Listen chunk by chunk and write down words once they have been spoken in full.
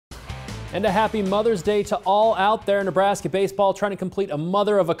And a happy Mother's Day to all out there. Nebraska baseball trying to complete a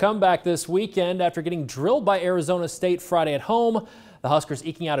mother of a comeback this weekend after getting drilled by Arizona State Friday at home. The Huskers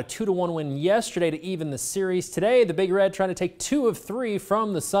eking out a 2-1 win yesterday to even the series. Today, the Big Red trying to take 2 of 3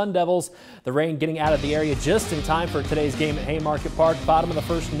 from the Sun Devils. The rain getting out of the area just in time for today's game at Haymarket Park. Bottom of the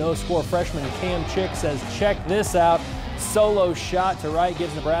first, no-score freshman Cam Chick says, check this out. Solo shot to right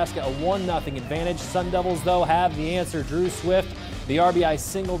gives Nebraska a 1-0 advantage. Sun Devils, though, have the answer. Drew Swift, the RBI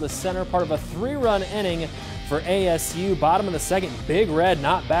single to center, part of a 3-run inning for ASU. Bottom of the second, Big Red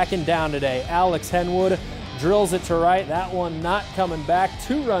not backing down today. Alex Henwood drills it to right. That one not coming back.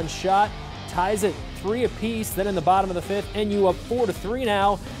 2-run shot, ties it 3 apiece. Then in the bottom of the fifth, NU up 4-3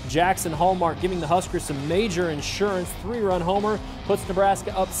 now. Jackson Hallmark giving the Huskers some major insurance. 3-run homer puts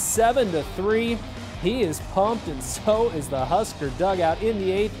Nebraska up 7-3. He is pumped, and so is the Husker dugout. In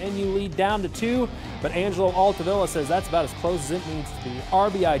the 8th, NU lead down to 2, but Angelo Altavilla says that's about as close as it needs to be.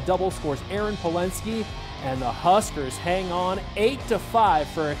 RBI double scores Aaron Polensky, and the Huskers hang on 8-5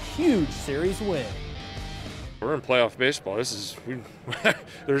 for a huge series win. We're in playoff baseball.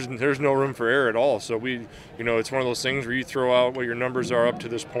 There's no room for error at all. So it's one of those things where you throw out what your numbers are up to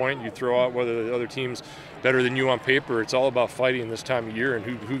this point. You throw out whether the other team's better than you on paper. It's all about fighting this time of year and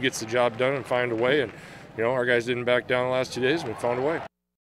who gets the job done and find a way. And our guys didn't back down the last 2 days, and we found a way.